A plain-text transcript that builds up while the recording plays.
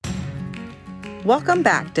Welcome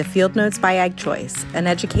back to Field Notes by Ag Choice, an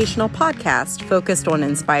educational podcast focused on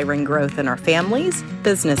inspiring growth in our families,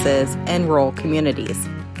 businesses, and rural communities.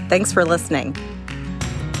 Thanks for listening.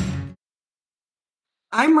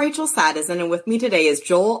 I'm Rachel Sadison, and with me today is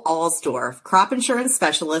Joel Alsdorf, crop insurance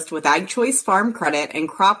specialist with Ag Choice Farm Credit and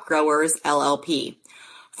Crop Growers LLP.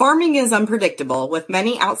 Farming is unpredictable, with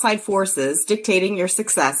many outside forces dictating your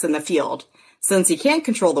success in the field. Since you can't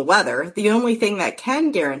control the weather, the only thing that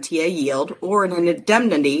can guarantee a yield or an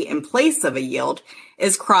indemnity in place of a yield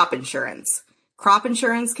is crop insurance. Crop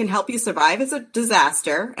insurance can help you survive as a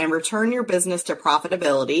disaster and return your business to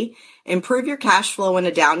profitability, improve your cash flow in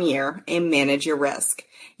a down year, and manage your risk.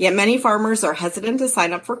 Yet many farmers are hesitant to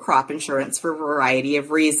sign up for crop insurance for a variety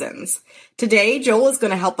of reasons. Today, Joel is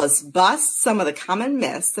going to help us bust some of the common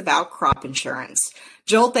myths about crop insurance.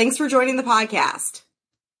 Joel, thanks for joining the podcast.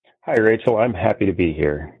 Hi, Rachel. I'm happy to be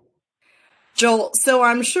here. Joel, so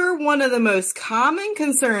I'm sure one of the most common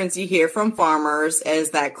concerns you hear from farmers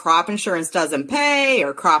is that crop insurance doesn't pay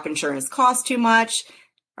or crop insurance costs too much.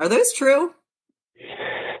 Are those true?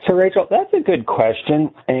 So, Rachel, that's a good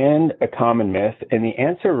question and a common myth. And the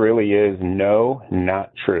answer really is no,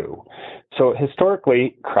 not true. So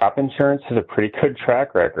historically, crop insurance has a pretty good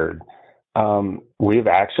track record. We've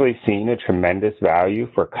actually seen a tremendous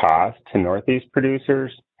value for cost to Northeast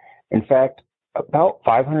producers. In fact, about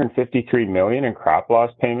 $553 million in crop loss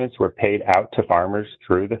payments were paid out to farmers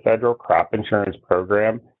through the federal crop insurance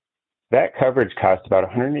program. That coverage cost about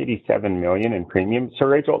 $187 million in premiums. So,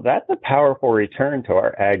 Rachel, that's a powerful return to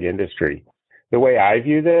our ag industry. The way I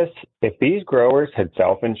view this, if these growers had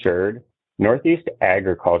self-insured, Northeast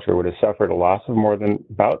agriculture would have suffered a loss of more than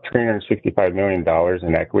about $365 million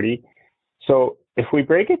in equity. So if we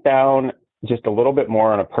break it down just a little bit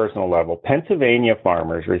more on a personal level, Pennsylvania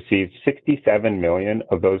farmers received $67 million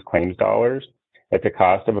of those claims dollars at the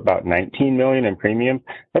cost of about $19 million in premium.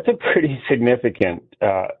 That's a pretty significant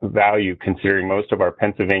value considering most of our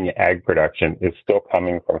Pennsylvania ag production is still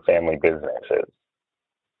coming from family businesses.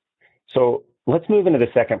 So let's move into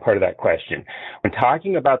the second part of that question. When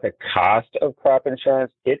talking about the cost of crop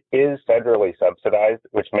insurance, it is federally subsidized,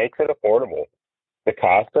 which makes it affordable. The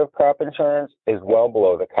cost of crop insurance is well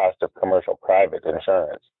below the cost of commercial private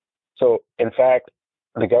insurance. So, in fact,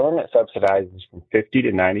 the government subsidizes from 50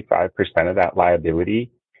 to 95% of that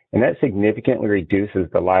liability, and that significantly reduces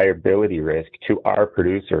the liability risk to our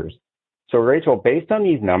producers. So, Rachel, based on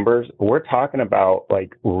these numbers, we're talking about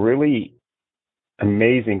like really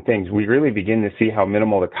amazing things. We really begin to see how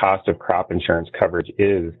minimal the cost of crop insurance coverage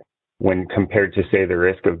is when compared to, say, the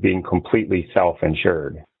risk of being completely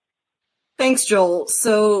self-insured. Thanks, Joel.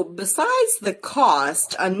 So besides the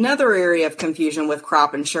cost, another area of confusion with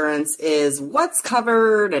crop insurance is what's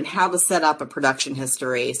covered and how to set up a production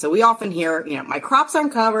history. So we often hear, my crops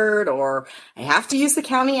aren't covered, or I have to use the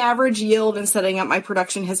county average yield in setting up my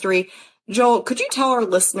production history. Joel, could you tell our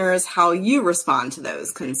listeners how you respond to those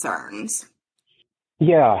concerns?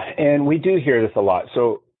 Yeah, and we do hear this a lot.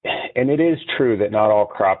 So, and it is true that not all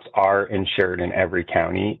crops are insured in every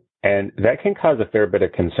county. And that can cause a fair bit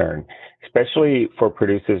of concern, especially for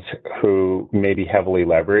producers who may be heavily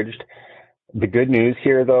leveraged. The good news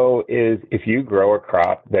here, though, is if you grow a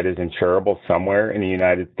crop that is insurable somewhere in the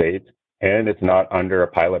United States and it's not under a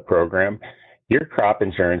pilot program, your crop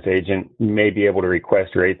insurance agent may be able to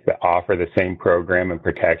request rates that offer the same program and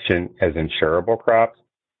protection as insurable crops.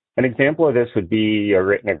 An example of this would be a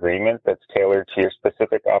written agreement that's tailored to your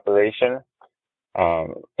specific operation.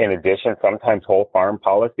 In addition, sometimes whole farm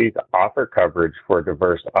policies offer coverage for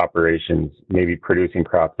diverse operations, maybe producing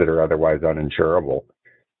crops that are otherwise uninsurable.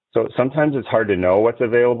 So sometimes it's hard to know what's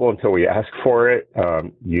available until we ask for it.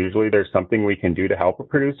 Usually there's something we can do to help a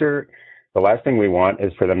producer. The last thing we want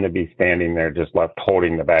is for them to be standing there just left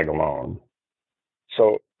holding the bag alone.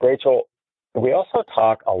 So, Rachel, we also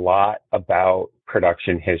talk a lot about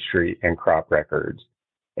production history and crop records.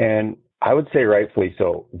 And I would say rightfully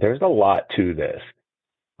so. There's a lot to this.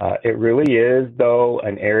 It really is, though,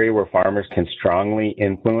 an area where farmers can strongly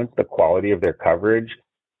influence the quality of their coverage.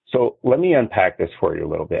 So let me unpack this for you a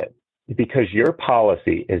little bit. Because your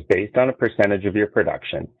policy is based on a percentage of your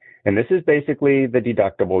production, and this is basically the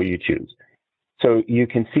deductible you choose. So you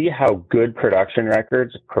can see how good production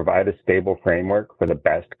records provide a stable framework for the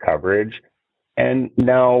best coverage. And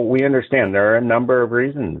now we understand there are a number of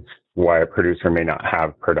reasons why a producer may not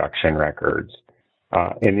have production records.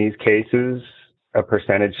 In these cases, a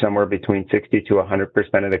percentage somewhere between 60 to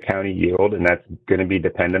 100% of the county yield, and that's going to be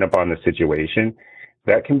dependent upon the situation.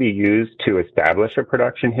 That can be used to establish a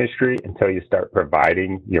production history until you start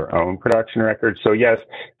providing your own production records. So yes,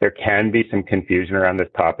 there can be some confusion around this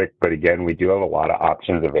topic, but again, we do have a lot of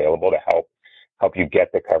options available to help help you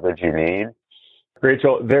get the coverage you need.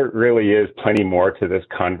 Rachel, there really is plenty more to this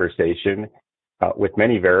conversation with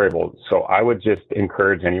many variables. So I would just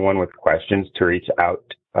encourage anyone with questions to reach out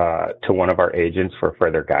to one of our agents for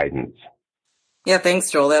further guidance. Yeah, thanks,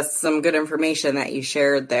 Joel. That's some good information that you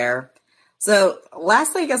shared there. So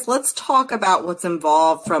lastly, I guess let's talk about what's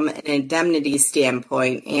involved from an indemnity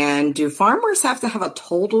standpoint. And do farmers have to have a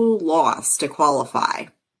total loss to qualify?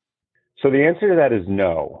 So the answer to that is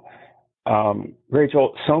no.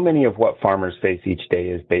 Rachel, so many of what farmers face each day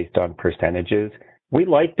is based on percentages. We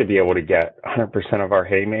like to be able to get 100% of our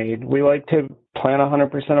hay made. We like to plant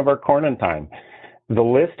 100% of our corn on time. The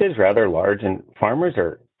list is rather large, and farmers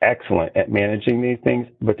are excellent at managing these things,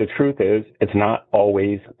 but the truth is it's not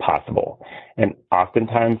always possible. And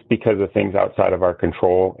oftentimes because of things outside of our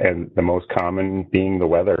control, and the most common being the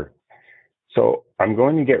weather. So I'm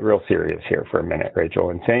going to get real serious here for a minute, Rachel,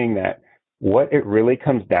 and saying that what it really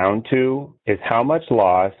comes down to is how much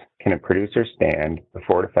loss can a producer stand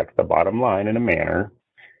before it affects the bottom line in a manner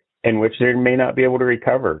in which they may not be able to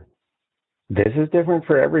recover. This is different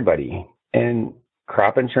for everybody. And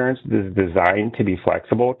crop insurance is designed to be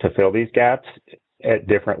flexible to fill these gaps at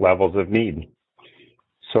different levels of need.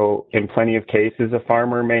 So in plenty of cases, a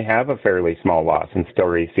farmer may have a fairly small loss and still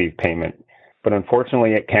receive payment. But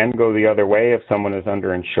unfortunately, it can go the other way if someone is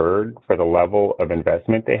underinsured for the level of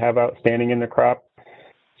investment they have outstanding in the crop.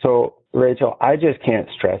 So, Rachel, I just can't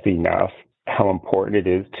stress enough how important it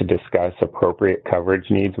is to discuss appropriate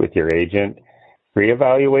coverage needs with your agent,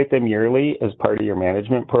 reevaluate them yearly as part of your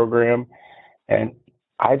management program. And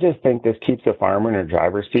I just think this keeps the farmer in their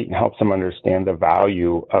driver's seat and helps them understand the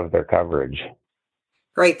value of their coverage.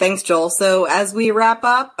 Great. Thanks, Joel. So as we wrap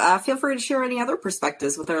up, feel free to share any other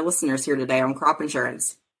perspectives with our listeners here today on crop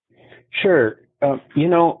insurance. Sure.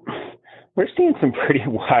 We're seeing some pretty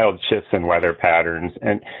wild shifts in weather patterns,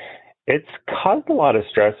 and it's caused a lot of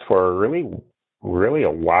stress for really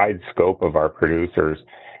a wide scope of our producers.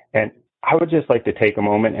 And I would just like to take a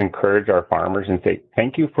moment and encourage our farmers and say,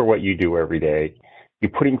 thank you for what you do every day.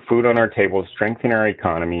 You're putting food on our table, strengthening our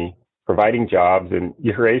economy, providing jobs, and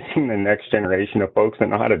you're raising the next generation of folks that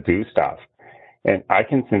know how to do stuff. And I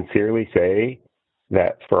can sincerely say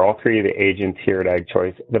that for all three of the agents here at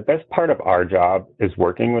AgChoice, the best part of our job is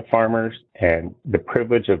working with farmers and the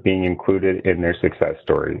privilege of being included in their success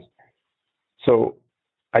stories. So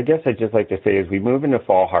I guess I'd just like to say, as we move into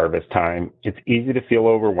fall harvest time, it's easy to feel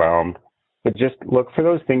overwhelmed, but just look for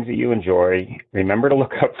those things that you enjoy. Remember to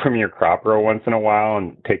look up from your crop row once in a while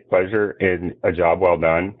and take pleasure in a job well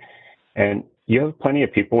done. And you have plenty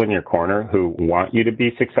of people in your corner who want you to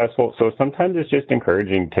be successful. So sometimes it's just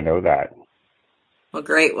encouraging to know that. Well,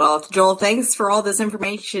 great. Well, Joel, thanks for all this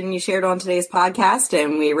information you shared on today's podcast,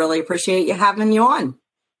 and we really appreciate you having you on.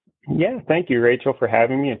 Yeah, thank you, Rachel, for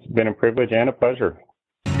having me. It's been a privilege and a pleasure.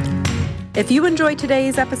 If you enjoyed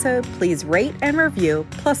today's episode, please rate and review,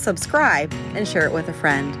 plus subscribe and share it with a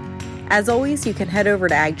friend. As always, you can head over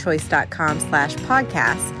to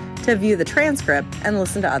agchoice.com/podcast to view the transcript and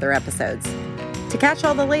listen to other episodes. To catch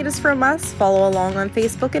all the latest from us, follow along on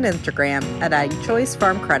Facebook and Instagram at AgChoice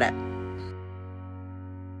Farm Credit.